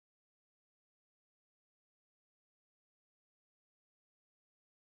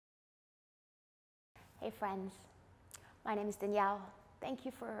Hey friends, my name is Danielle. Thank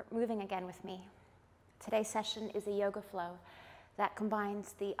you for moving again with me. Today's session is a yoga flow that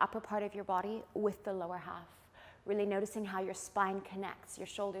combines the upper part of your body with the lower half, really noticing how your spine connects your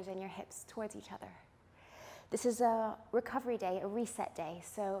shoulders and your hips towards each other. This is a recovery day, a reset day,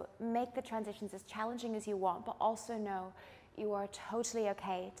 so make the transitions as challenging as you want, but also know you are totally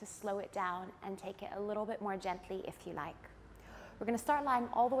okay to slow it down and take it a little bit more gently if you like. We're going to start lying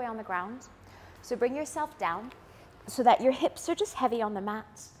all the way on the ground. So bring yourself down so that your hips are just heavy on the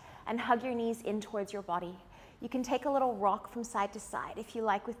mat and hug your knees in towards your body. You can take a little rock from side to side if you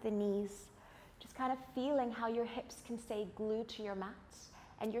like with the knees, just kind of feeling how your hips can stay glued to your mat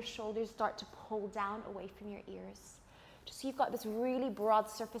and your shoulders start to pull down away from your ears. Just so you've got this really broad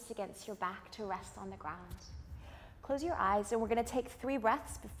surface against your back to rest on the ground. Close your eyes and we're going to take 3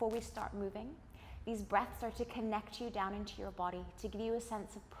 breaths before we start moving. These breaths are to connect you down into your body, to give you a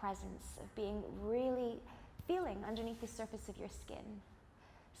sense of presence, of being really feeling underneath the surface of your skin.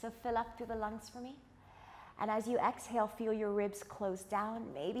 So fill up through the lungs for me. And as you exhale, feel your ribs close down.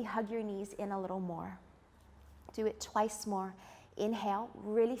 Maybe hug your knees in a little more. Do it twice more. Inhale,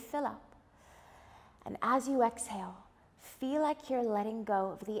 really fill up. And as you exhale, feel like you're letting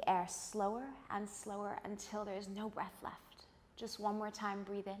go of the air slower and slower until there's no breath left. Just one more time,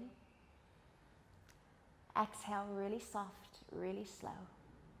 breathe in. Exhale, really soft, really slow.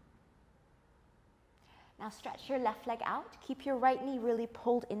 Now stretch your left leg out. Keep your right knee really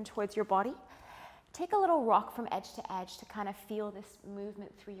pulled in towards your body. Take a little rock from edge to edge to kind of feel this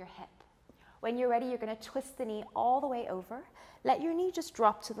movement through your hip. When you're ready, you're going to twist the knee all the way over. Let your knee just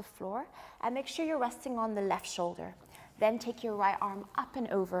drop to the floor and make sure you're resting on the left shoulder. Then take your right arm up and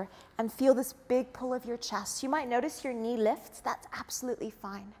over and feel this big pull of your chest. You might notice your knee lifts. That's absolutely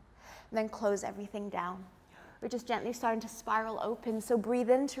fine. And then close everything down. We're just gently starting to spiral open, so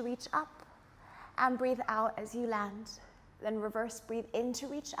breathe in to reach up and breathe out as you land. Then reverse, breathe in to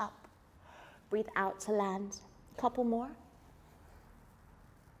reach up, breathe out to land. Couple more.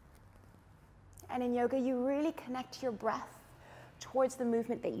 And in yoga, you really connect your breath towards the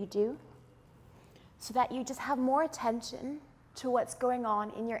movement that you do so that you just have more attention to what's going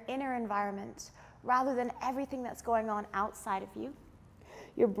on in your inner environment rather than everything that's going on outside of you.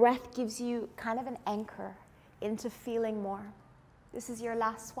 Your breath gives you kind of an anchor into feeling more. This is your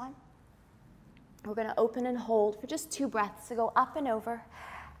last one. We're going to open and hold for just 2 breaths. So go up and over.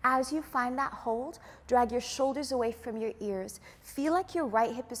 As you find that hold, drag your shoulders away from your ears. Feel like your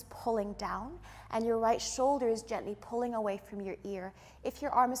right hip is pulling down and your right shoulder is gently pulling away from your ear. If your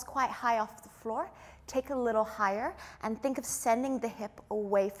arm is quite high off the floor, take a little higher and think of sending the hip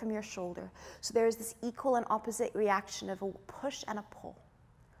away from your shoulder. So there is this equal and opposite reaction of a push and a pull.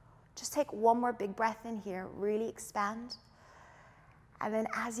 Just take one more big breath in here, really expand. And then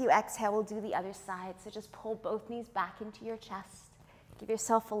as you exhale, we'll do the other side. So just pull both knees back into your chest. Give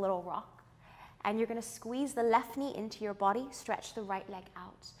yourself a little rock. And you're going to squeeze the left knee into your body, stretch the right leg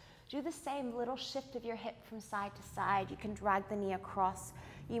out. Do the same little shift of your hip from side to side. You can drag the knee across.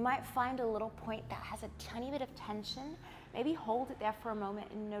 You might find a little point that has a tiny bit of tension. Maybe hold it there for a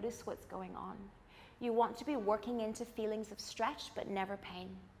moment and notice what's going on. You want to be working into feelings of stretch, but never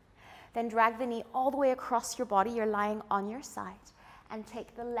pain. Then drag the knee all the way across your body. You're lying on your side. And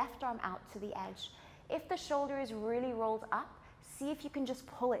take the left arm out to the edge. If the shoulder is really rolled up, see if you can just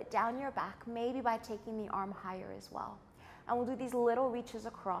pull it down your back, maybe by taking the arm higher as well. And we'll do these little reaches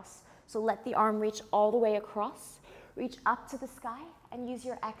across. So let the arm reach all the way across. Reach up to the sky and use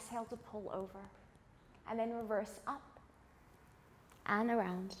your exhale to pull over. And then reverse up and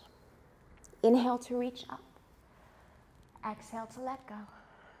around. Inhale to reach up. Exhale to let go.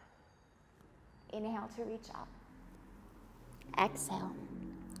 Inhale to reach up. Exhale.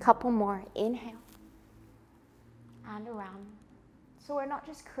 Couple more. Inhale. And around. So we're not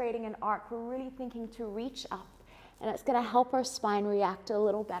just creating an arc, we're really thinking to reach up. And it's going to help our spine react a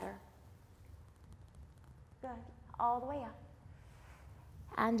little better. Good. All the way up.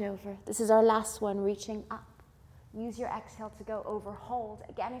 And over. This is our last one, reaching up. Use your exhale to go over. Hold.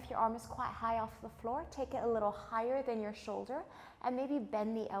 Again, if your arm is quite high off the floor, take it a little higher than your shoulder and maybe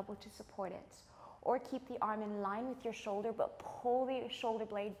bend the elbow to support it. Or keep the arm in line with your shoulder, but pull the shoulder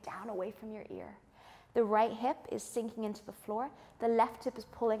blade down away from your ear. The right hip is sinking into the floor. The left hip is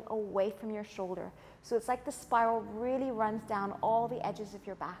pulling away from your shoulder. So it's like the spiral really runs down all the edges of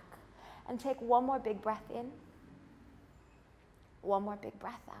your back. And take one more big breath in. One more big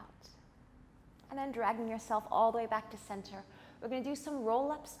breath out. And then dragging yourself all the way back to center. We're going to do some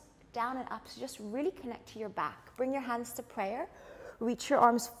roll-ups, down and up. So just really connect to your back. Bring your hands to prayer. Reach your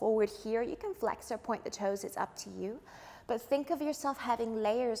arms forward here. You can flex or point the toes, it's up to you. But think of yourself having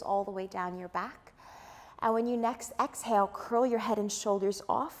layers all the way down your back. And when you next exhale, curl your head and shoulders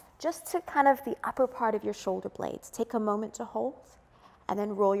off, just to kind of the upper part of your shoulder blades. Take a moment to hold, and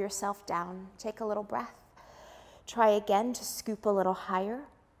then roll yourself down. Take a little breath. Try again to scoop a little higher,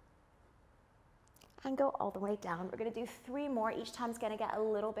 and go all the way down. We're gonna do 3 more. Each time's gonna get a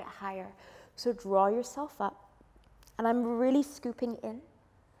little bit higher. So draw yourself up, and I'm really scooping in,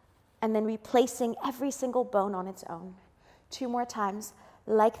 and then replacing every single bone on its own. 2 more times,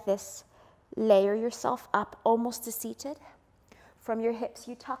 like this. Layer yourself up almost to seated. From your hips,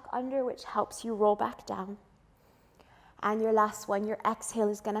 you tuck under, which helps you roll back down. And your last one, your exhale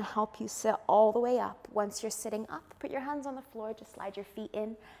is gonna help you sit all the way up. Once you're sitting up, put your hands on the floor, just slide your feet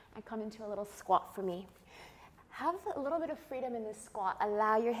in and come into a little squat for me. Have a little bit of freedom in this squat.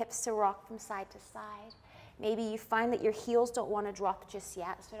 Allow your hips to rock from side to side. Maybe you find that your heels don't wanna drop just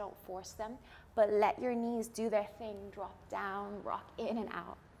yet, so don't force them, but let your knees do their thing, drop down, rock in and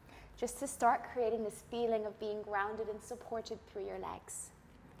out. Just to start creating this feeling of being grounded and supported through your legs.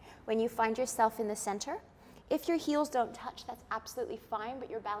 When you find yourself in the center, if your heels don't touch, that's absolutely fine, but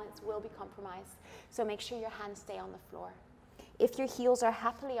your balance will be compromised. So make sure your hands stay on the floor. If your heels are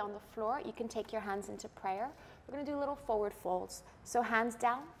happily on the floor, you can take your hands into prayer. We're gonna do little forward folds. So hands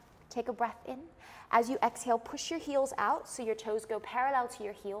down, take a breath in. As you exhale, push your heels out so your toes go parallel to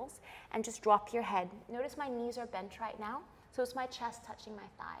your heels, and just drop your head. Notice my knees are bent right now, so it's my chest touching my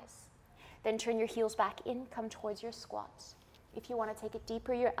thighs. Then turn your heels back in, come towards your squat. If you want to take it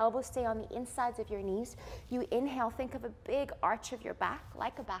deeper, your elbows stay on the insides of your knees. You inhale, think of a big arch of your back,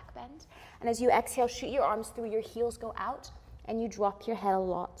 like a back bend. And as you exhale, shoot your arms through, your heels go out, and you drop your head a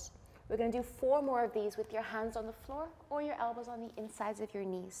lot. We're going to do 4 more of these with your hands on the floor or your elbows on the insides of your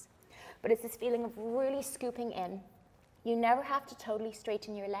knees. But it's this feeling of really scooping in. You never have to totally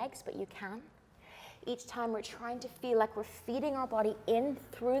straighten your legs, but you can. Each time we're trying to feel like we're feeding our body in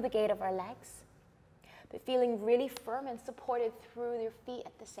through the gate of our legs, but feeling really firm and supported through your feet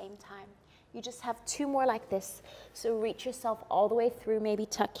at the same time. You just have 2 more like this. So reach yourself all the way through, maybe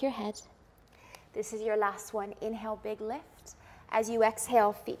tuck your head. This is your last one. Inhale, big lift. As you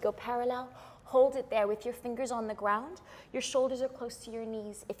exhale, feet go parallel. Hold it there with your fingers on the ground. Your shoulders are close to your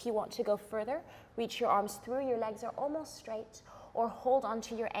knees. If you want to go further, reach your arms through. Your legs are almost straight. Or hold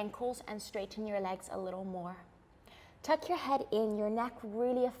onto your ankles and straighten your legs a little more. Tuck your head in. Your neck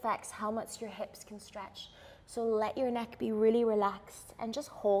really affects how much your hips can stretch. So let your neck be really relaxed and just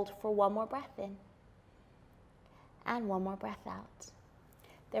hold for 1 more breath in. And 1 more breath out.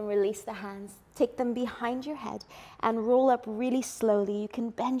 Then release the hands. Take them behind your head and roll up really slowly. You can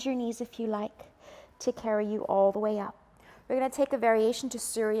bend your knees if you like to carry you all the way up. We're going to take a variation to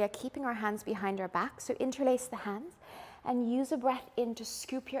Surya, keeping our hands behind our back. So interlace the hands. And use a breath in to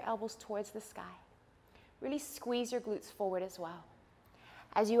scoop your elbows towards the sky. Really squeeze your glutes forward as well.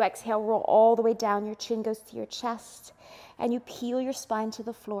 As you exhale, roll all the way down. Your chin goes to your chest, and you peel your spine to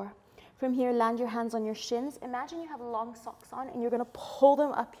the floor. From here, land your hands on your shins. Imagine you have long socks on, and you're going to pull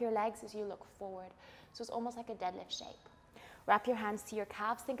them up your legs as you look forward. So it's almost like a deadlift shape. Wrap your hands to your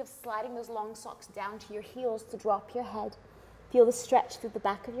calves. Think of sliding those long socks down to your heels to drop your head. Feel the stretch through the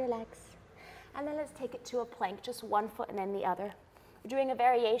back of your legs. And then let's take it to a plank, just 1 foot and then the other. We're doing a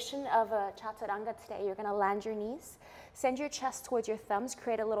variation of a chaturanga today. You're gonna land your knees, send your chest towards your thumbs,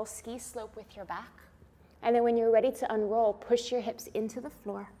 create a little ski slope with your back. And then when you're ready to unroll, push your hips into the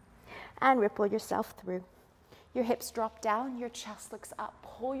floor and ripple yourself through. Your hips drop down, your chest looks up,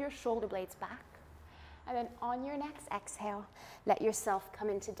 pull your shoulder blades back. And then on your next exhale, let yourself come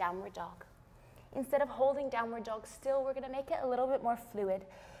into downward dog. Instead of holding downward dog still, we're gonna make it a little bit more fluid.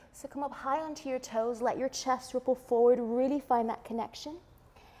 So come up high onto your toes, let your chest ripple forward, really find that connection,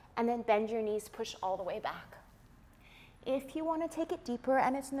 and then bend your knees, push all the way back. If you want to take it deeper,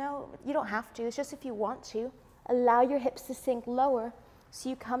 and you don't have to, it's just if you want to, allow your hips to sink lower so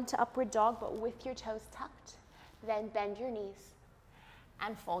you come to upward dog, but with your toes tucked. Then bend your knees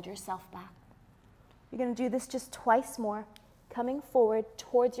and fold yourself back. You're going to do this just 2 more, coming forward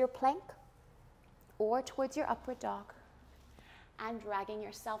towards your plank or towards your upward dog, and dragging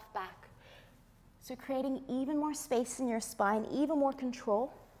yourself back. So creating even more space in your spine, even more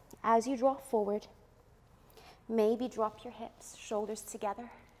control as you draw forward. Maybe drop your hips, shoulders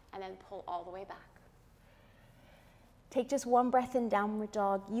together, and then pull all the way back. Take just 1 breath in downward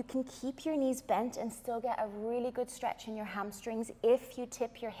dog. You can keep your knees bent and still get a really good stretch in your hamstrings if you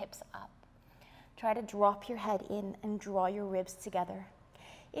tip your hips up. Try to drop your head in and draw your ribs together.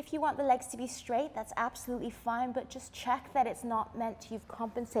 If you want the legs to be straight, that's absolutely fine, but just check that it's not meant you've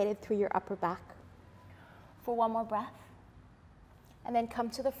compensated through your upper back. For 1 more breath, and then come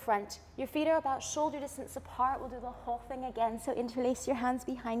to the front. Your feet are about shoulder distance apart. We'll do the whole thing again, so interlace your hands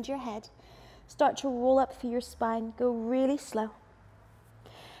behind your head. Start to roll up through your spine. Go really slow.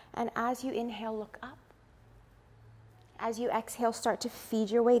 And as you inhale, look up. As you exhale, start to feed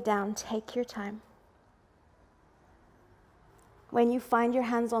your way down. Take your time. When you find your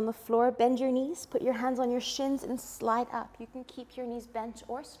hands on the floor, bend your knees, put your hands on your shins and slide up. You can keep your knees bent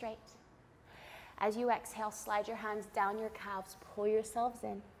or straight. As you exhale, slide your hands down your calves, pull yourselves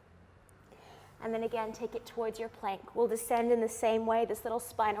in. And then again, take it towards your plank. We'll descend in the same way, this little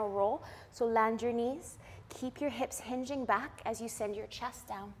spinal roll. So land your knees, keep your hips hinging back as you send your chest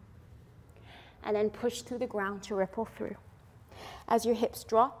down. And then push through the ground to ripple through. As your hips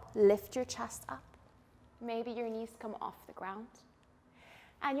drop, lift your chest up. Maybe your knees come off the ground.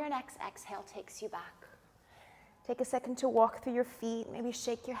 And your next exhale takes you back. Take a second to walk through your feet, maybe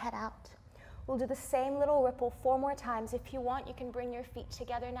shake your head out. We'll do the same little ripple 4 more times. If you want, you can bring your feet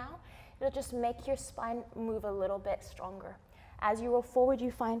together now. It'll just make your spine move a little bit stronger. As you roll forward,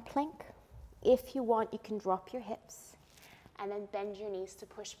 you find plank. If you want, you can drop your hips and then bend your knees to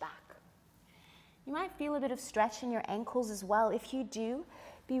push back. You might feel a bit of stretch in your ankles as well. If you do,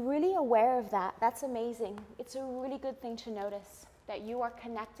 be really aware of that. That's amazing. It's a really good thing to notice that you are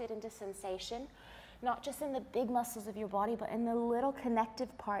connected into sensation, not just in the big muscles of your body, but in the little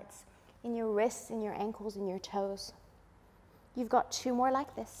connective parts in your wrists, in your ankles, in your toes. You've got 2 more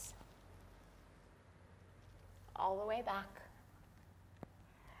like this. All the way back.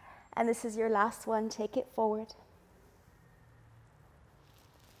 And this is your last one. Take it forward.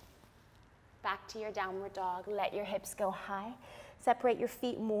 Back to your downward dog. Let your hips go high. Separate your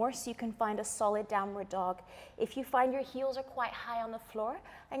feet more so you can find a solid downward dog. If you find your heels are quite high on the floor,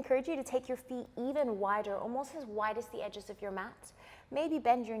 I encourage you to take your feet even wider, almost as wide as the edges of your mat. Maybe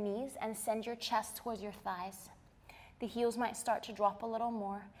bend your knees and send your chest towards your thighs. The heels might start to drop a little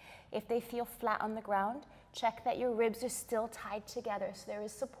more. If they feel flat on the ground, check that your ribs are still tied together so there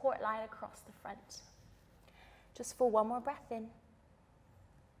is support line across the front. Just for 1 more breath in.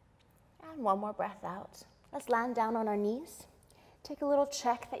 And 1 more breath out. Let's land down on our knees. Take a little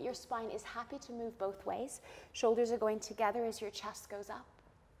check that your spine is happy to move both ways. Shoulders are going together as your chest goes up.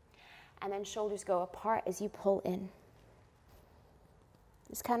 And then shoulders go apart as you pull in.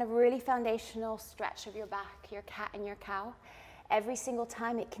 This kind of really foundational stretch of your back, your cat and your cow. Every single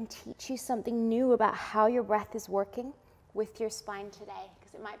time it can teach you something new about how your breath is working with your spine today,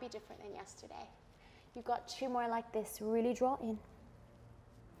 because it might be different than yesterday. You've got 2 more like this. Really draw in.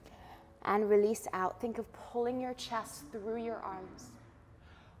 And release out. Think of pulling your chest through your arms.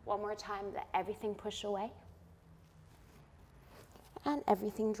 1 more time, let everything push away. And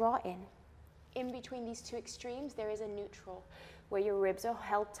everything draw in. In between these 2 extremes, there is a neutral, where your ribs are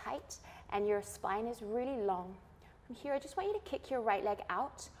held tight and your spine is really long. From here, I just want you to kick your right leg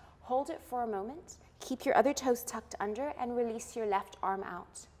out, hold it for a moment, keep your other toes tucked under, and release your left arm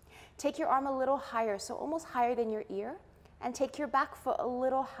out. Take your arm a little higher, so almost higher than your ear, and take your back foot a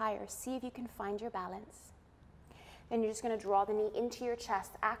little higher. See if you can find your balance. Then you're just going to draw the knee into your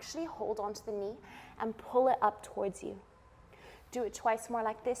chest. Actually hold onto the knee and pull it up towards you. Do it 2 more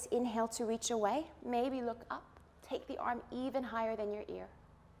like this. Inhale to reach away. Maybe look up. Take the arm even higher than your ear.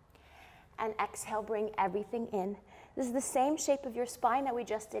 And exhale, bring everything in. This is the same shape of your spine that we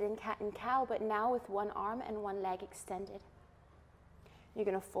just did in cat and cow, but now with 1 arm and 1 leg extended. You're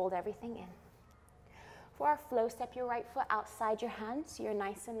going to fold everything in. For our flow, step your right foot outside your hands so you're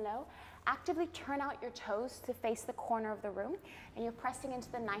nice and low. Actively turn out your toes to face the corner of the room, and you're pressing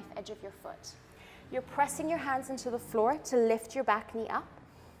into the knife edge of your foot. You're pressing your hands into the floor to lift your back knee up.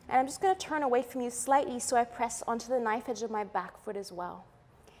 And I'm just going to turn away from you slightly so I press onto the knife edge of my back foot as well.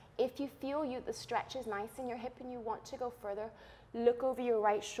 If you feel the stretch is nice in your hip and you want to go further, look over your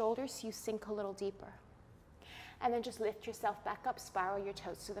right shoulder so you sink a little deeper. And then just lift yourself back up, spiral your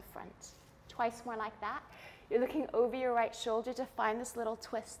toes to the front. 2 more like that. You're looking over your right shoulder to find this little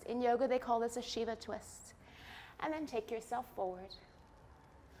twist. In yoga, they call this a Shiva twist. And then take yourself forward.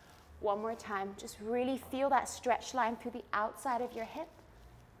 1 more time. Just really feel that stretch line through the outside of your hip.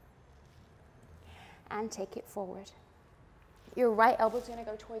 And take it forward. Your right elbow is going to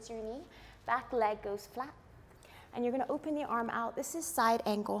go towards your knee. Back leg goes flat. And you're going to open the arm out. This is side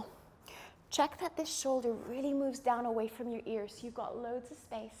angle. Check that this shoulder really moves down away from your ears so you've got loads of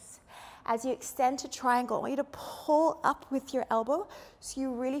space. As you extend to triangle, I want you to pull up with your elbow so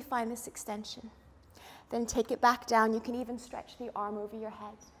you really find this extension. Then take it back down. You can even stretch the arm over your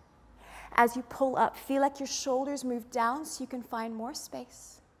head. As you pull up, feel like your shoulders move down so you can find more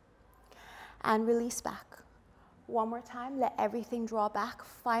space. And release back. 1 more time, let everything draw back.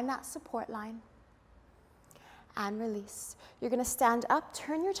 Find that support line. And release. You're going to stand up,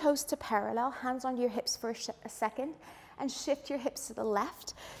 turn your toes to parallel, hands onto your hips for a second, and shift your hips to the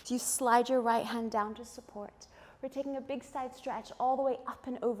left. So you slide your right hand down to support. We're taking a big side stretch all the way up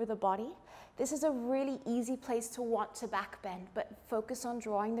and over the body. This is a really easy place to want to back bend, but focus on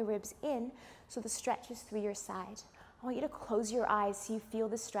drawing the ribs in so the stretch is through your side. I want you to close your eyes so you feel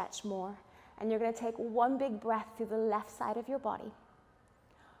the stretch more. And you're going to take one big breath through the left side of your body.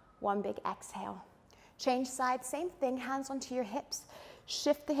 One big exhale. Change sides, same thing, hands onto your hips.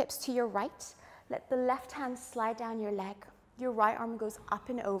 Shift the hips to your right. Let the left hand slide down your leg. Your right arm goes up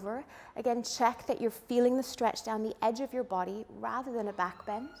and over. Again, check that you're feeling the stretch down the edge of your body rather than a back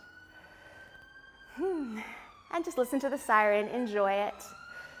bend. And just listen to the siren, enjoy it.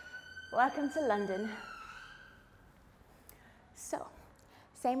 Welcome to London. So,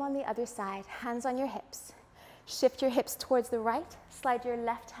 same on the other side, hands on your hips. Shift your hips towards the right, slide your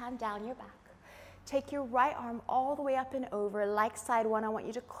left hand down your back. Take your right arm all the way up and over. Like side one, I want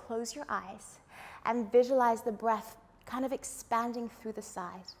you to close your eyes and visualize the breath kind of expanding through the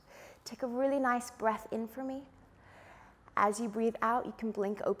side. Take a really nice breath in for me. As you breathe out, you can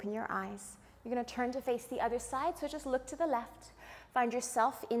blink open your eyes. You're going to turn to face the other side, so just look to the left. Find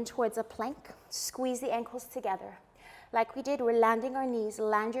yourself in towards a plank. Squeeze the ankles together. Like we did, we're landing our knees.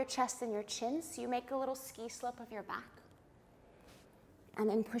 Land your chest and your chin, so you make a little ski slope of your back. And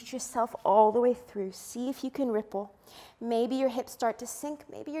then push yourself all the way through. See if you can ripple. Maybe your hips start to sink.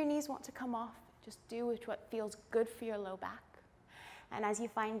 Maybe your knees want to come off. Just do with what feels good for your low back. And as you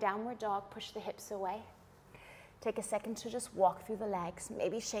find downward dog, push the hips away. Take a second to just walk through the legs.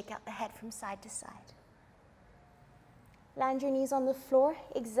 Maybe shake out the head from side to side. Land your knees on the floor.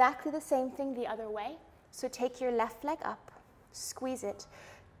 Exactly the same thing the other way. So take your left leg up. Squeeze it.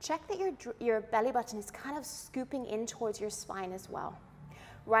 Check that your belly button is kind of scooping in towards your spine as well.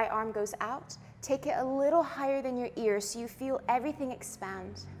 Right arm goes out. Take it a little higher than your ears so you feel everything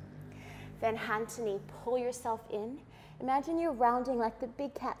expand. Then hand to knee. Pull yourself in. Imagine you're rounding like the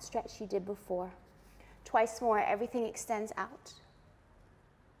big cat stretch you did before. Twice more, everything extends out.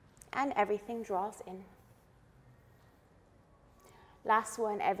 And everything draws in. Last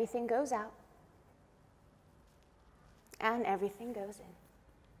one, everything goes out. And everything goes in.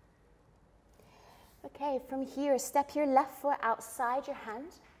 Okay, from here, step your left foot outside your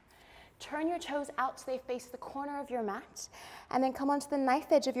hand. Turn your toes out so they face the corner of your mat. And then come onto the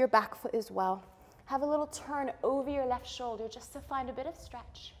knife edge of your back foot as well. Have a little turn over your left shoulder just to find a bit of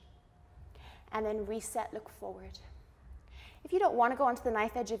stretch. And then reset, look forward. If you don't want to go onto the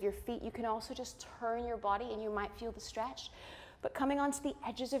knife edge of your feet, you can also just turn your body and you might feel the stretch. But coming onto the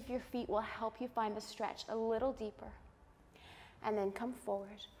edges of your feet will help you find the stretch a little deeper. And then come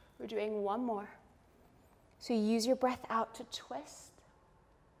forward. We're doing one more. So use your breath out to twist.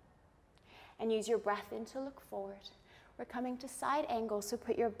 And use your breath in to look forward. We're coming to side angle, so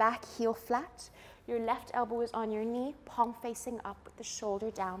put your back heel flat. Your left elbow is on your knee, palm facing up with the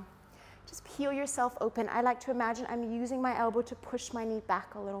shoulder down. Just peel yourself open. I like to imagine I'm using my elbow to push my knee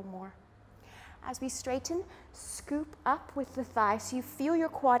back a little more. As we straighten, scoop up with the thigh so you feel your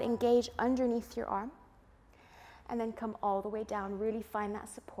quad engage underneath your arm. And then come all the way down. Really find that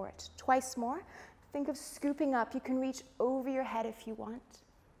support. Twice more. Think of scooping up. You can reach over your head if you want.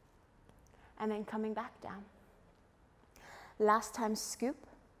 And then coming back down. Last time, scoop.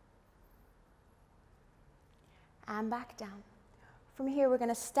 And back down. From here, we're going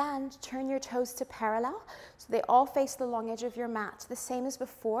to stand, turn your toes to parallel, so they all face the long edge of your mat. The same as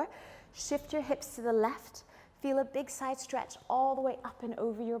before. Shift your hips to the left. Feel a big side stretch all the way up and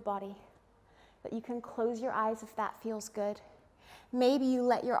over your body. But you can close your eyes if that feels good. Maybe you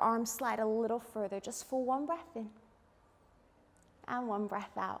let your arms slide a little further, just for one breath in. And one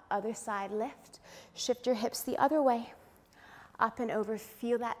breath out. Other side, lift. Shift your hips the other way. Up and over,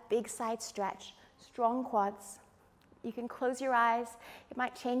 feel that big side stretch. Strong quads. You can close your eyes. It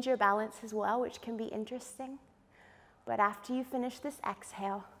might change your balance as well, which can be interesting. But after you finish this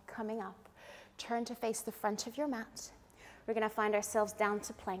exhale, coming up, turn to face the front of your mat. We're going to find ourselves down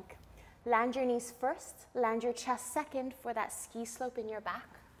to plank. Land your knees first, land your chest second for that ski slope in your back.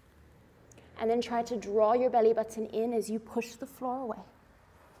 And then try to draw your belly button in as you push the floor away.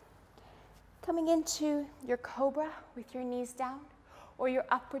 Coming into your cobra with your knees down, or your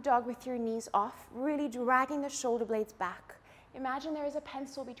upward dog with your knees off, really dragging the shoulder blades back. Imagine there is a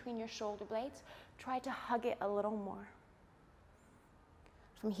pencil between your shoulder blades. Try to hug it a little more.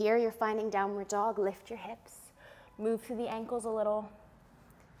 From here, you're finding downward dog. Lift your hips. Move through the ankles a little.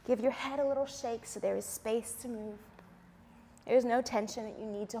 Give your head a little shake so there is space to move. There's no tension that you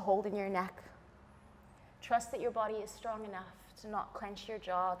need to hold in your neck. Trust that your body is strong enough to not clench your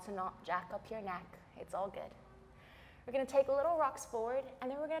jaw, to not jack up your neck. It's all good. We're going to take little rocks forward, and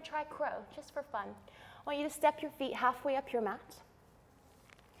then we're going to try crow, just for fun. I want you to step your feet halfway up your mat.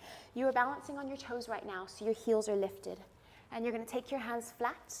 You are balancing on your toes right now, so your heels are lifted. And you're going to take your hands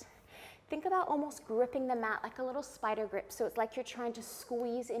flat. Think about almost gripping the mat like a little spider grip. So it's like you're trying to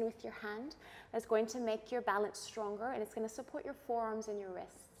squeeze in with your hand. That's going to make your balance stronger, and it's going to support your forearms and your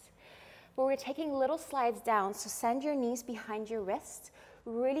wrists. But we're taking little slides down, so send your knees behind your wrists.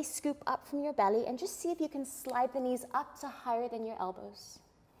 Really scoop up from your belly, and just see if you can slide the knees up to higher than your elbows.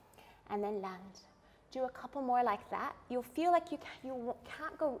 And then land. Do a couple more like that. You'll feel like you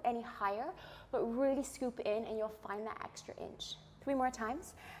can't go any higher, but really scoop in and you'll find that extra inch. 3 more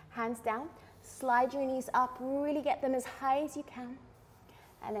times. Hands down. Slide your knees up. Really get them as high as you can.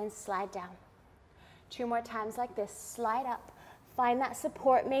 And then slide down. 2 more times like this. Slide up. Find that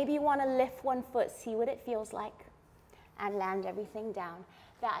support. Maybe you want to lift one foot. See what it feels like. And land everything down.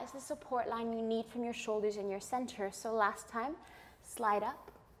 That is the support line you need from your shoulders and your center. So last time, slide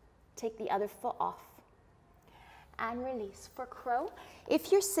up. Take the other foot off. And release. For crow,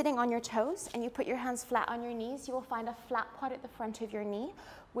 if you're sitting on your toes and you put your hands flat on your knees, you will find a flat part at the front of your knee,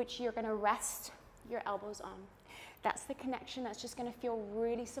 which you're going to rest your elbows on. That's the connection that's just going to feel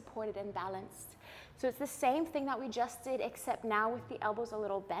really supported and balanced. So it's the same thing that we just did, except now with the elbows a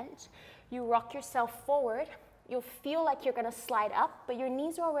little bent. You rock yourself forward. You'll feel like you're going to slide up, but your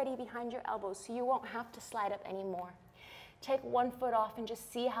knees are already behind your elbows, so you won't have to slide up anymore. Take one foot off and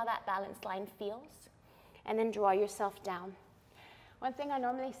just see how that balance line feels. And then draw yourself down. One thing I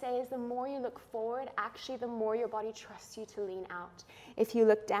normally say is the more you look forward, actually the more your body trusts you to lean out. If you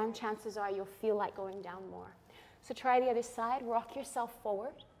look down, chances are you'll feel like going down more. So try the other side, rock yourself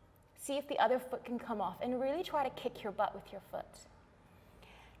forward. See if the other foot can come off, and really try to kick your butt with your foot.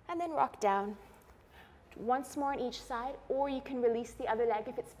 And then rock down. Once more on each side, or you can release the other leg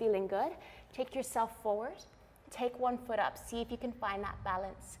if it's feeling good. Take yourself forward, take one foot up, see if you can find that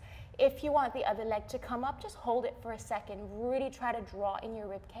balance. If you want the other leg to come up, just hold it for a second. Really try to draw in your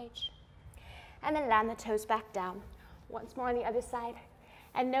rib cage. And then land the toes back down. Once more on the other side.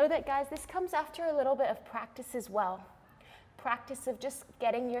 And know that, guys, this comes after a little bit of practice as well. Practice of just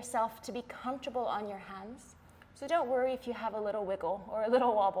getting yourself to be comfortable on your hands. So don't worry if you have a little wiggle or a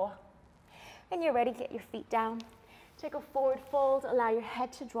little wobble. And you're ready, get your feet down. Take a forward fold, allow your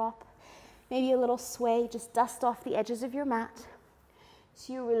head to drop. Maybe a little sway, just dust off the edges of your mat.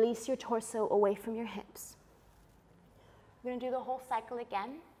 So you release your torso away from your hips. We're going to do the whole cycle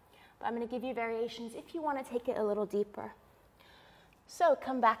again, but I'm going to give you variations if you want to take it a little deeper. So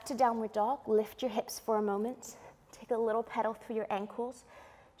come back to downward dog, lift your hips for a moment, take a little pedal through your ankles,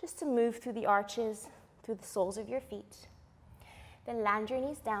 just to move through the arches, through the soles of your feet. Then land your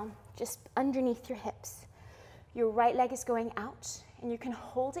knees down, just underneath your hips. Your right leg is going out, and you can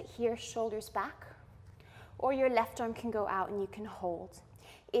hold it here, shoulders back, or your left arm can go out and you can hold.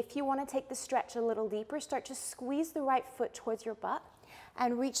 If you want to take the stretch a little deeper, start to squeeze the right foot towards your butt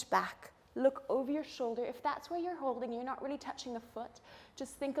and reach back. Look over your shoulder. If that's where you're holding, you're not really touching the foot,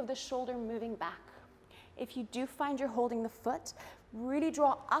 just think of the shoulder moving back. If you do find you're holding the foot, really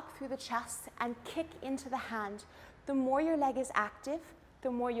draw up through the chest and kick into the hand. The more your leg is active, the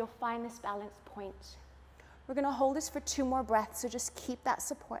more you'll find this balance point. We're going to hold this for 2 more breaths, so just keep that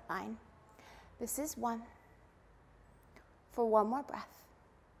support line. This is 1. For 1 more breath.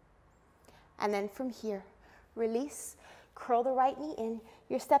 And then from here, release, curl the right knee in.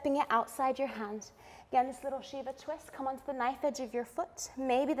 You're stepping it outside your hand. Again, this little Shiva twist, come onto the knife edge of your foot,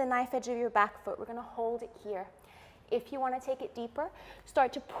 maybe the knife edge of your back foot. We're going to hold it here. If you want to take it deeper,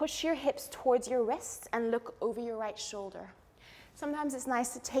 start to push your hips towards your wrists and look over your right shoulder. Sometimes it's nice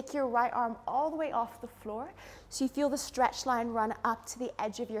to take your right arm all the way off the floor so you feel the stretch line run up to the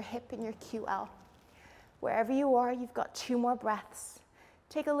edge of your hip in your QL. Wherever you are, you've got 2 more breaths.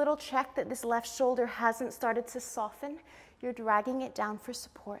 Take a little check that this left shoulder hasn't started to soften. You're dragging it down for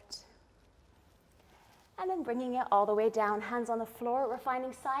support. And then bringing it all the way down, hands on the floor. We're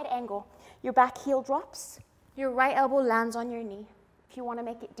finding side angle. Your back heel drops. Your right elbow lands on your knee. If you want to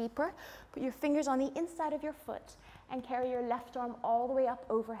make it deeper, put your fingers on the inside of your foot and carry your left arm all the way up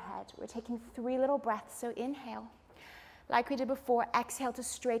overhead. We're taking 3 little breaths, so inhale. Like we did before, exhale to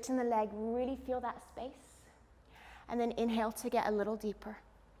straighten the leg. Really feel that space. And then inhale to get a little deeper.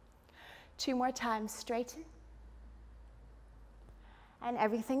 2 more times, straighten. And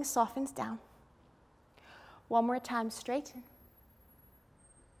everything softens down. 1 more time, straighten.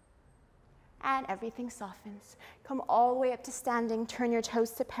 And everything softens. Come all the way up to standing, turn your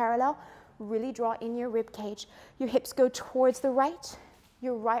toes to parallel, really draw in your rib cage. Your hips go towards the right,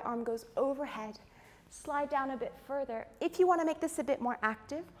 your right arm goes overhead. Slide down a bit further. If you want to make this a bit more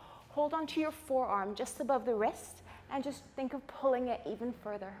active, hold onto your forearm just above the wrist and just think of pulling it even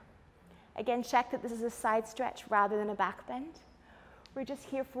further. Again, check that this is a side stretch rather than a back bend. We're just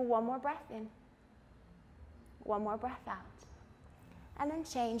here for one more breath in, one more breath out. And then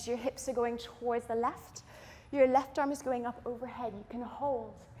change. Your hips are going towards the left. Your left arm is going up overhead. You can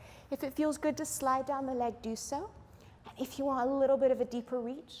hold. If it feels good to slide down the leg, do so. And if you want a little bit of a deeper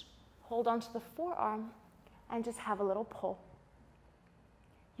reach, hold onto the forearm and just have a little pull.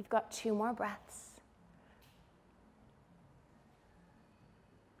 You've got 2 more breaths.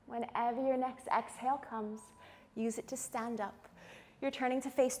 Whenever your next exhale comes, use it to stand up. You're turning to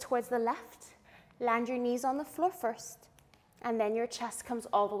face towards the left. Land your knees on the floor first, and then your chest comes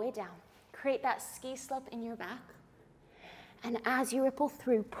all the way down. Create that ski slope in your back. And as you ripple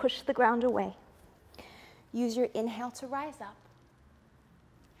through, push the ground away. Use your inhale to rise up.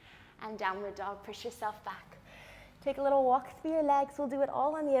 And downward dog, push yourself back. Take a little walk through your legs. We'll do it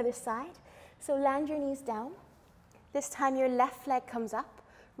all on the other side. So land your knees down. This time your left leg comes up.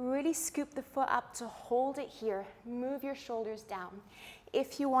 Really scoop the foot up to hold it here. Move your shoulders down.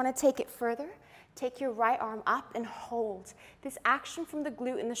 If you want to take it further, take your right arm up and hold. This action from the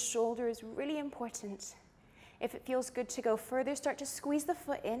glute and the shoulder is really important. If it feels good to go further, start to squeeze the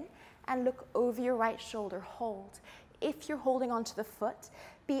foot in and look over your right shoulder. Hold. If you're holding onto the foot,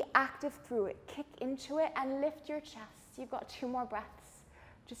 be active through it. Kick into it and lift your chest. You've got 2 more breaths.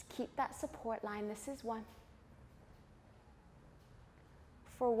 Just keep that support line. This is 1.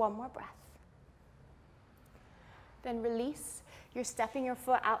 For 1 more breath. Then release. You're stepping your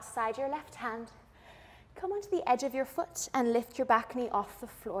foot outside your left hand. Come onto the edge of your foot and lift your back knee off the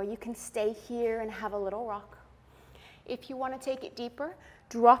floor. You can stay here and have a little rock. If you want to take it deeper,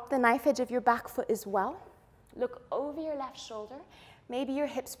 drop the knife edge of your back foot as well. Look over your left shoulder. Maybe your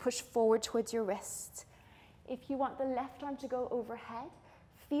hips push forward towards your wrist. If you want the left arm to go overhead,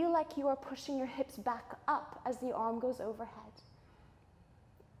 feel like you are pushing your hips back up as the arm goes overhead.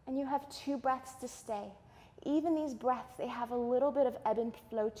 And you have 2 breaths to stay. Even these breaths, they have a little bit of ebb and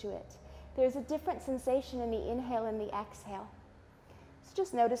flow to it. There's a different sensation in the inhale and the exhale. So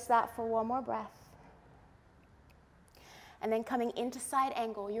just notice that for 1 more breath. And then coming into side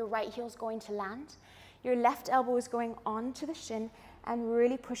angle, your right heel is going to land. Your left elbow is going onto the shin and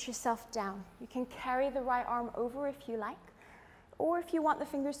really push yourself down. You can carry the right arm over if you like, or if you want the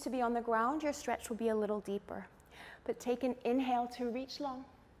fingers to be on the ground, your stretch will be a little deeper. But take an inhale to reach long.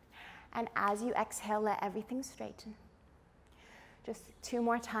 And as you exhale, let everything straighten. Just 2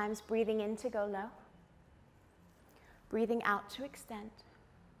 more times, breathing in to go low. Breathing out to extend.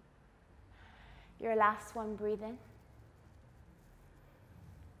 Your last one, breathe in.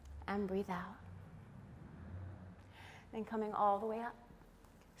 And breathe out. Then coming all the way up.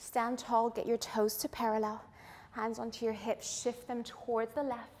 Stand tall, get your toes to parallel. Hands onto your hips, shift them towards the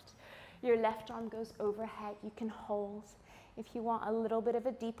left. Your left arm goes overhead. You can hold. If you want a little bit of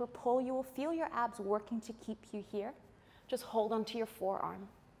a deeper pull, you will feel your abs working to keep you here. Just hold onto your forearm.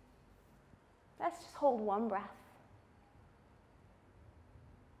 Let's just hold 1 breath.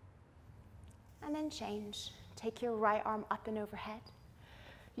 And then change. Take your right arm up and overhead.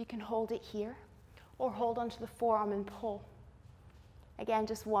 You can hold it here or hold onto the forearm and pull. Again,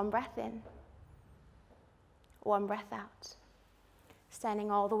 just 1 breath in, 1 breath out. Standing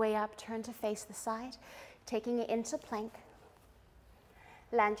all the way up, turn to face the side, taking it into plank.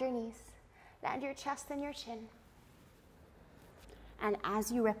 Land your knees, land your chest and your chin. And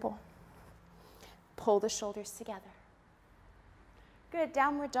as you ripple, pull the shoulders together. Good,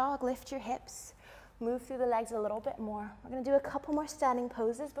 downward dog, lift your hips. Move through the legs a little bit more. We're going to do a couple more standing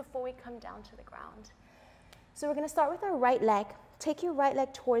poses before we come down to the ground. So we're going to start with our right leg. Take your right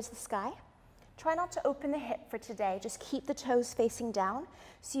leg towards the sky. Try not to open the hip for today. Just keep the toes facing down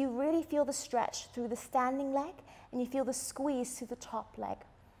so you really feel the stretch through the standing leg and you feel the squeeze through the top leg.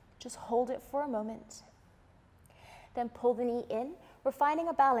 Just hold it for a moment. Then pull the knee in. We're finding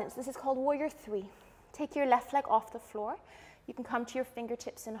a balance. This is called Warrior 3. Take your left leg off the floor. You can come to your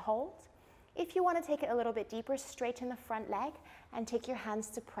fingertips and hold. If you want to take it a little bit deeper, straighten the front leg and take your hands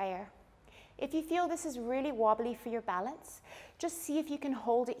to prayer. If you feel this is really wobbly for your balance, just see if you can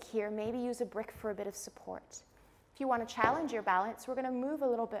hold it here. Maybe use a brick for a bit of support. If you want to challenge your balance, we're going to move a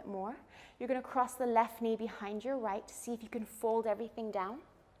little bit more. You're going to cross the left knee behind your right to see if you can fold everything down.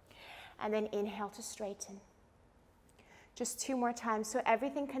 And then inhale to straighten. Just 2 more times so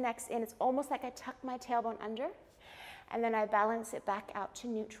everything connects in. It's almost like I tuck my tailbone under and then I balance it back out to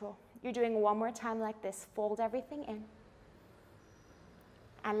neutral. You're doing 1 more time like this. Fold everything in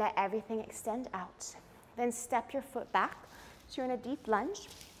and let everything extend out. Then step your foot back. So you're in a deep lunge.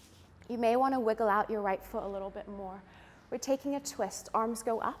 You may want to wiggle out your right foot a little bit more. We're taking a twist. Arms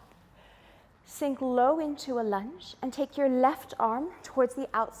go up. Sink low into a lunge and take your left arm towards the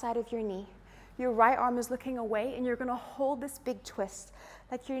outside of your knee. Your right arm is looking away and you're going to hold this big twist,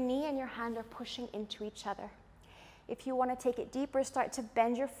 like your knee and your hand are pushing into each other. If you want to take it deeper, start to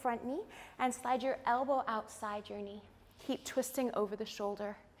bend your front knee and slide your elbow outside your knee. Keep twisting over the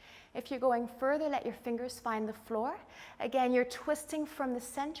shoulder. If you're going further, let your fingers find the floor. Again, you're twisting from the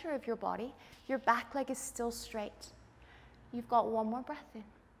center of your body. Your back leg is still straight. You've got one more breath in.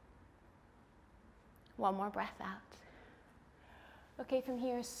 One more breath out. Okay, from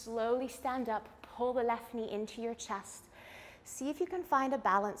here, slowly stand up, pull the left knee into your chest. See if you can find a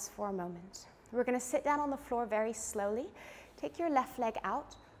balance for a moment. We're going to sit down on the floor very slowly. Take your left leg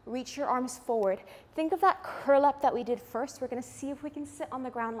out, reach your arms forward. Think of that curl up that we did first. We're going to see if we can sit on the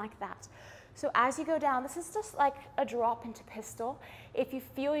ground like that. So as you go down, this is just like a drop into pistol. If you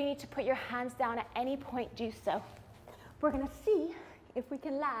feel you need to put your hands down at any point, do so. We're going to see if we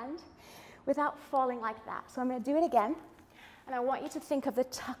can land without falling like that. So I'm going to do it again. And I want you to think of the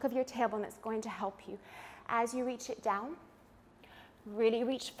tuck of your tailbone that's going to help you. As you reach it down, really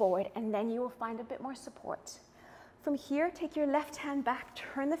reach forward, and then you will find a bit more support. From here, take your left hand back,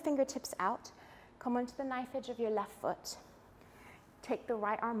 turn the fingertips out, come onto the knife edge of your left foot. Take the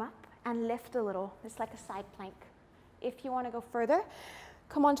right arm up and lift a little. It's like a side plank. If you want to go further,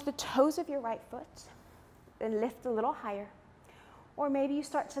 come onto the toes of your right foot, then lift a little higher. Or maybe you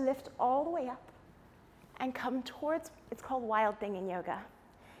start to lift all the way up and come towards, it's called wild thing in yoga.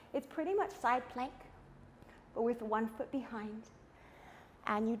 It's pretty much side plank, but with one foot behind.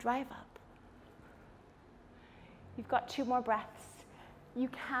 And you drive up. You've got 2 more breaths. You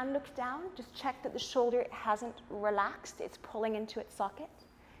can look down, just check that the shoulder hasn't relaxed, it's pulling into its socket.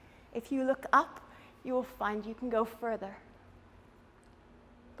 If you look up, you will find you can go further.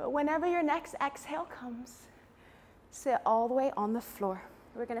 But whenever your next exhale comes, sit all the way on the floor.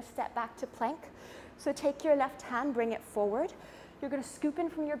 We're going to step back to plank. So take your left hand, bring it forward. You're going to scoop in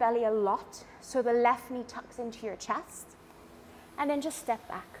from your belly a lot, so the left knee tucks into your chest. And then just step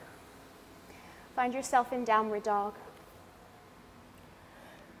back. Find yourself in downward dog.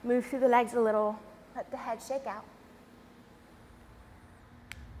 Move through the legs a little. Let the head shake out.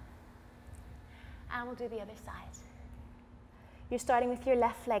 And we'll do the other side. You're starting with your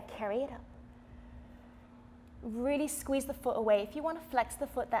left leg. Carry it up. Really squeeze the foot away. If you want to flex the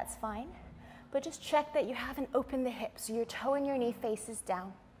foot, that's fine. But just check that you haven't opened the hips, so your toe and your knee faces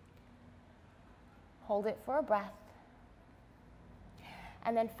down. Hold it for a breath.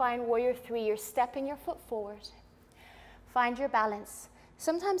 And then find warrior 3. You're stepping your foot forward. Find your balance.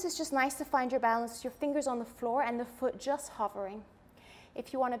 Sometimes it's just nice to find your balance with your fingers on the floor and the foot just hovering.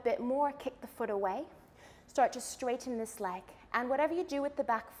 If you want a bit more, kick the foot away. Start to straighten this leg. And whatever you do with the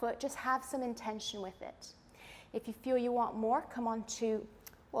back foot, just have some intention with it. If you feel you want more, come on to,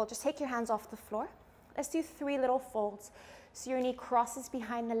 well, just take your hands off the floor. Let's do 3 little folds. So your knee crosses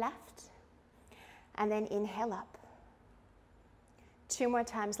behind the left. And then inhale up. 2 more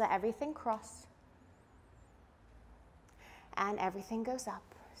times, let everything cross. And everything goes up.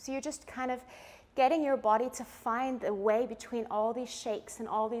 So you're just kind of getting your body to find a way between all these shakes and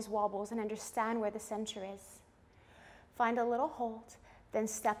all these wobbles and understand where the center is. Find a little hold, then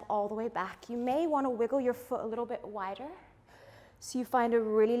step all the way back. You may want to wiggle your foot a little bit wider, so you find a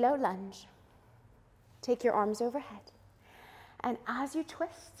really low lunge. Take your arms overhead. And as you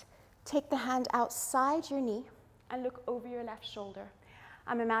twist, take the hand outside your knee and look over your left shoulder.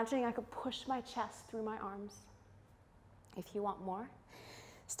 I'm imagining I could push my chest through my arms. If you want more,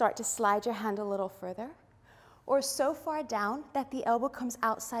 start to slide your hand a little further, or so far down that the elbow comes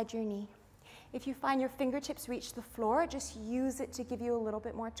outside your knee. If you find your fingertips reach the floor, just use it to give you a little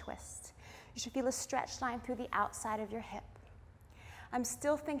bit more twist. You should feel a stretch line through the outside of your hip. I'm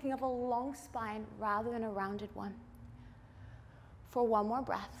still thinking of a long spine rather than a rounded one. For 1 more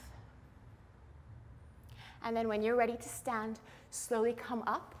breath. And then when you're ready to stand, slowly come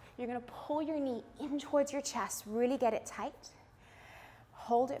up. You're going to pull your knee in towards your chest, really get it tight.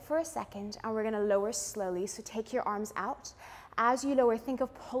 Hold it for a second, and we're going to lower slowly. So take your arms out. As you lower, think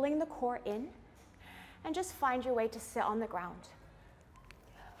of pulling the core in, and just find your way to sit on the ground.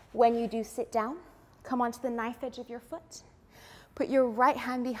 When you do sit down, come onto the knife edge of your foot. Put your right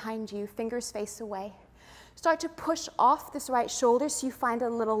hand behind you, fingers face away. Start to push off this right shoulder so you find a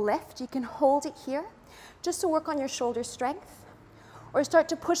little lift. You can hold it here just to work on your shoulder strength. Or start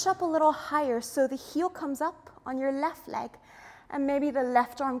to push up a little higher so the heel comes up on your left leg and maybe the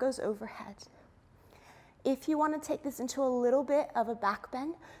left arm goes overhead. If you want to take this into a little bit of a back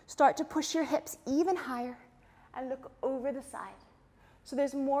bend, start to push your hips even higher and look over the side. So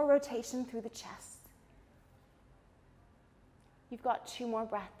there's more rotation through the chest. You've got 2 more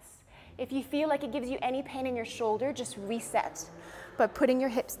breaths. If you feel like it gives you any pain in your shoulder, just reset. But putting your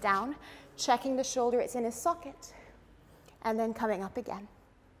hips down, checking the shoulder, it's in a socket, and then coming up again.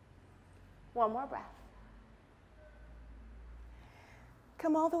 One more breath.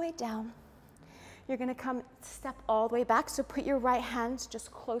 Come all the way down. You're going to step all the way back, so put your right hand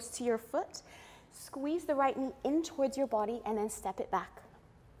just close to your foot. Squeeze the right knee in towards your body, and then step it back.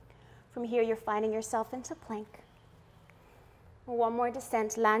 From here, you're finding yourself into plank. One more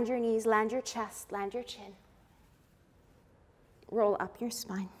descent. Land your knees, land your chest, land your chin. Roll up your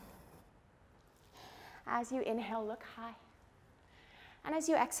spine. As you inhale, look high. And as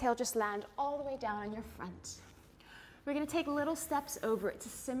you exhale, just land all the way down on your front. We're going to take little steps over. It's a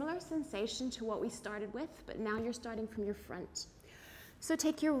similar sensation to what we started with, but now you're starting from your front. So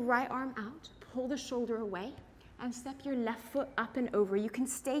take your right arm out, pull the shoulder away, and step your left foot up and over. You can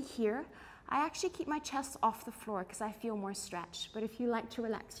stay here. I actually keep my chest off the floor because I feel more stretch, but if you like to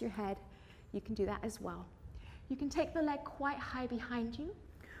relax your head, you can do that as well. You can take the leg quite high behind you,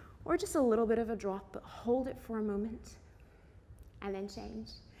 or just a little bit of a drop, but hold it for a moment, and then change.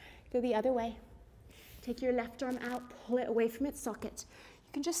 Go the other way. Take your left arm out, pull it away from its socket.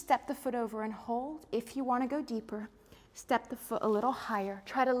 You can just step the foot over and hold. If you want to go deeper, step the foot a little higher.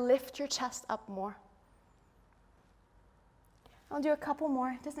 Try to lift your chest up more. I'll do a couple more.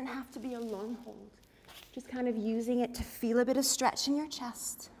 It doesn't have to be a long hold. Just kind of using it to feel a bit of stretch in your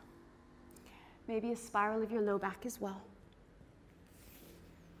chest. Maybe a spiral of your low back as well.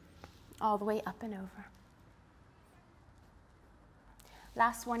 All the way up and over.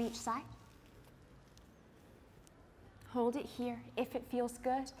 Last one each side. Hold it here. If it feels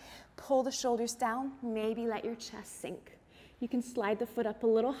good, pull the shoulders down. Maybe let your chest sink. You can slide the foot up a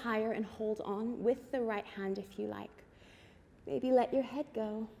little higher and hold on with the right hand if you like. Maybe let your head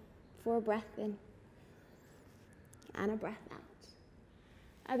go for a breath in and a breath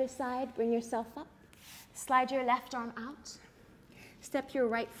out. Other side, bring yourself up. Slide your left arm out. Step your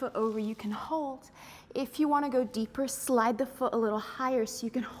right foot over. You can hold. If you want to go deeper, slide the foot a little higher so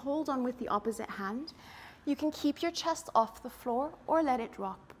you can hold on with the opposite hand. You can keep your chest off the floor or let it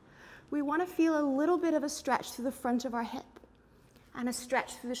drop. We want to feel a little bit of a stretch through the front of our hip and a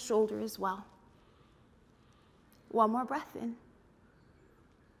stretch through the shoulder as well. One more breath in.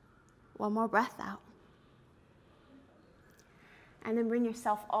 One more breath out. And then bring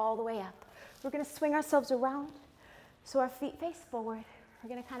yourself all the way up. We're going to swing ourselves around so our feet face forward. We're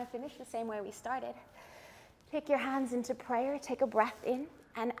going to kind of finish the same way we started. Take your hands into prayer. Take a breath in.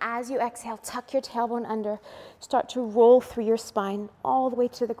 And as you exhale, tuck your tailbone under. Start to roll through your spine all the way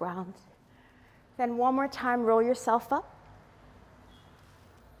to the ground. Then one more time, roll yourself up.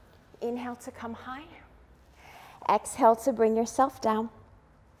 Inhale to come high. Exhale to bring yourself down.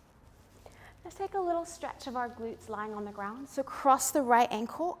 Let's take a little stretch of our glutes lying on the ground. So cross the right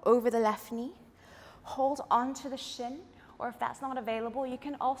ankle over the left knee. Hold onto the shin, or if that's not available, you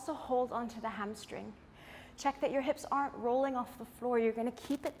can also hold onto the hamstring. Check that your hips aren't rolling off the floor. You're going to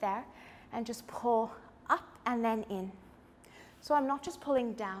keep it there and just pull up and then in. So I'm not just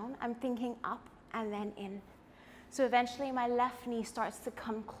pulling down, I'm thinking up and then in. So eventually my left knee starts to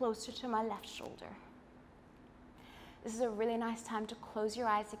come closer to my left shoulder. This is a really nice time to close your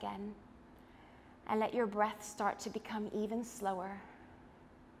eyes again and let your breath start to become even slower.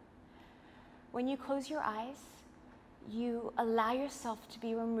 When you close your eyes, you allow yourself to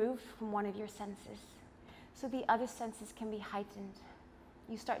be removed from one of your senses, so the other senses can be heightened.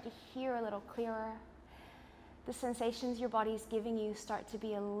 You start to hear a little clearer. The sensations your body is giving you start to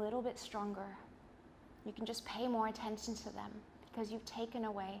be a little bit stronger. You can just pay more attention to them because you've taken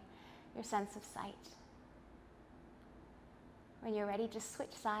away your sense of sight. When you're ready, just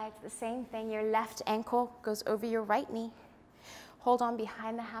switch sides. The same thing, your left ankle goes over your right knee. Hold on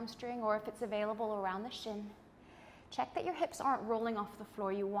behind the hamstring, or if it's available, around the shin. Check that your hips aren't rolling off the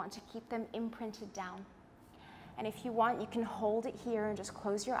floor. You want to keep them imprinted down. And if you want, you can hold it here and just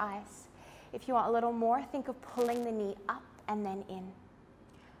close your eyes. If you want a little more, think of pulling the knee up and then in.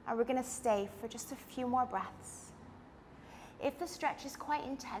 And we're going to stay for just a few more breaths. If the stretch is quite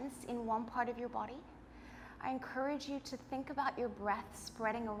intense in one part of your body, I encourage you to think about your breath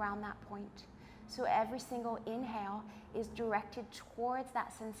spreading around that point. So every single inhale is directed towards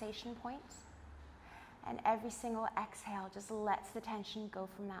that sensation point, and every single exhale just lets the tension go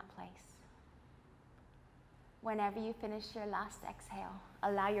from that place. Whenever you finish your last exhale,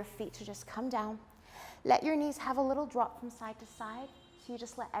 allow your feet to just come down. Let your knees have a little drop from side to side, so you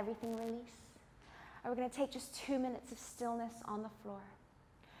just let everything release. And we're going to take just 2 minutes of stillness on the floor.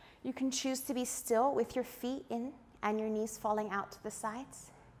 You can choose to be still with your feet in and your knees falling out to the sides.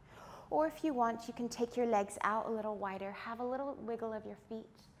 Or if you want, you can take your legs out a little wider, have a little wiggle of your feet,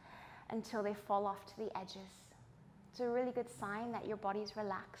 until they fall off to the edges. It's a really good sign that your body's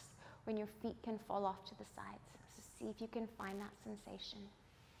relaxed when your feet can fall off to the sides. So see if you can find that sensation.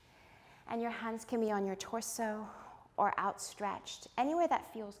 And your hands can be on your torso or outstretched, anywhere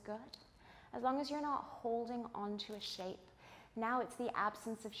that feels good, as long as you're not holding on to a shape. Now it's the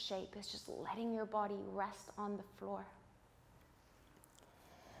absence of shape. It's just letting your body rest on the floor.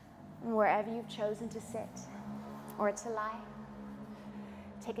 And wherever you've chosen to sit or to lie,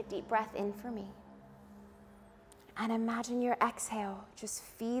 take a deep breath in for me. And imagine your exhale just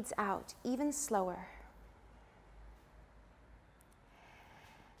feeds out even slower.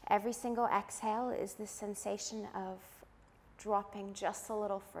 Every single exhale is this sensation of dropping just a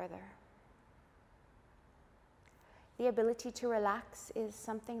little further. The ability to relax is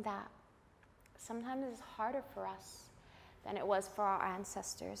something that sometimes is harder for us than it was for our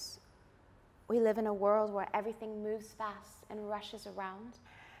ancestors. We live in a world where everything moves fast and rushes around,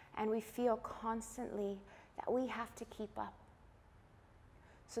 and we feel constantly that we have to keep up.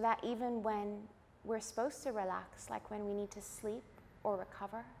 So that even when we're supposed to relax, like when we need to sleep or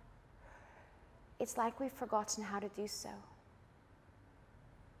recover, it's like we've forgotten how to do so.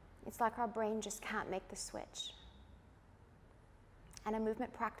 It's like our brain just can't make the switch. And a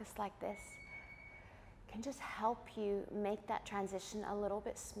movement practice like this can just help you make that transition a little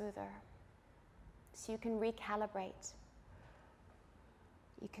bit smoother. So you can recalibrate.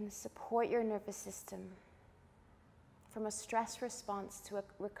 You can support your nervous system from a stress response to a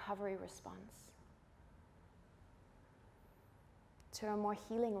recovery response, to a more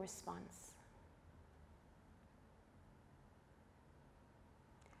healing response.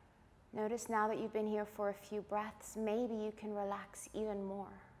 Notice now that you've been here for a few breaths, maybe you can relax even more.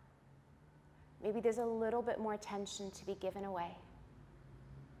 Maybe there's a little bit more tension to be given away.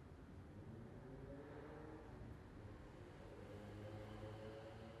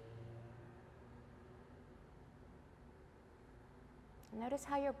 Notice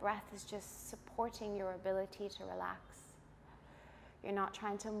how your breath is just supporting your ability to relax. You're not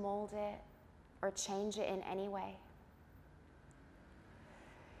trying to mold it or change it in any way.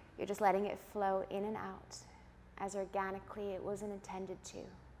 You're just letting it flow in and out as organically it wasn't intended to.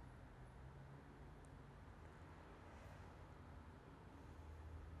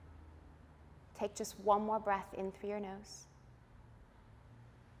 Take just one more breath in through your nose.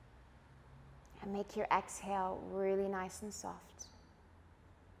 And make your exhale really nice and soft.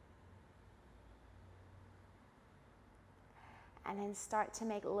 And then start to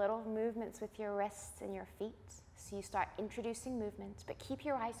make little movements with your wrists and your feet. So you start introducing movement, but keep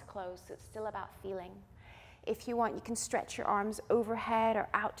your eyes closed, so it's still about feeling. If you want, you can stretch your arms overhead or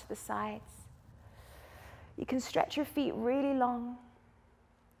out to the sides. You can stretch your feet really long,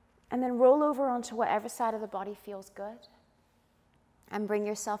 and then roll over onto whatever side of the body feels good, and bring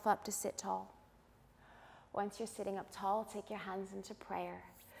yourself up to sit tall. Once you're sitting up tall, take your hands into prayer.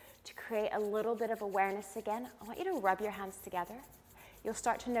 To create a little bit of awareness again, I want you to rub your hands together. You'll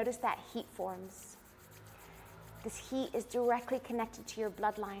start to notice that heat forms. This heat is directly connected to your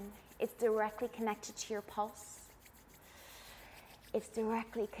bloodline. It's directly connected to your pulse. It's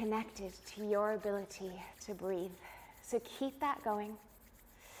directly connected to your ability to breathe. So keep that going.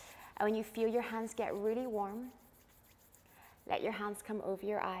 And when you feel your hands get really warm, let your hands come over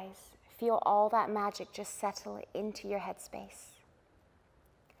your eyes. Feel all that magic just settle into your headspace.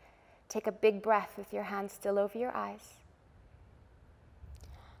 Take a big breath with your hands still over your eyes.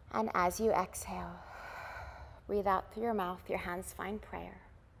 And as you exhale, breathe out through your mouth, your hands find prayer.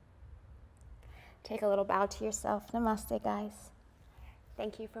 Take a little bow to yourself. Namaste, guys.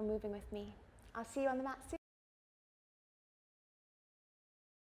 Thank you for moving with me. I'll see you on the mat soon.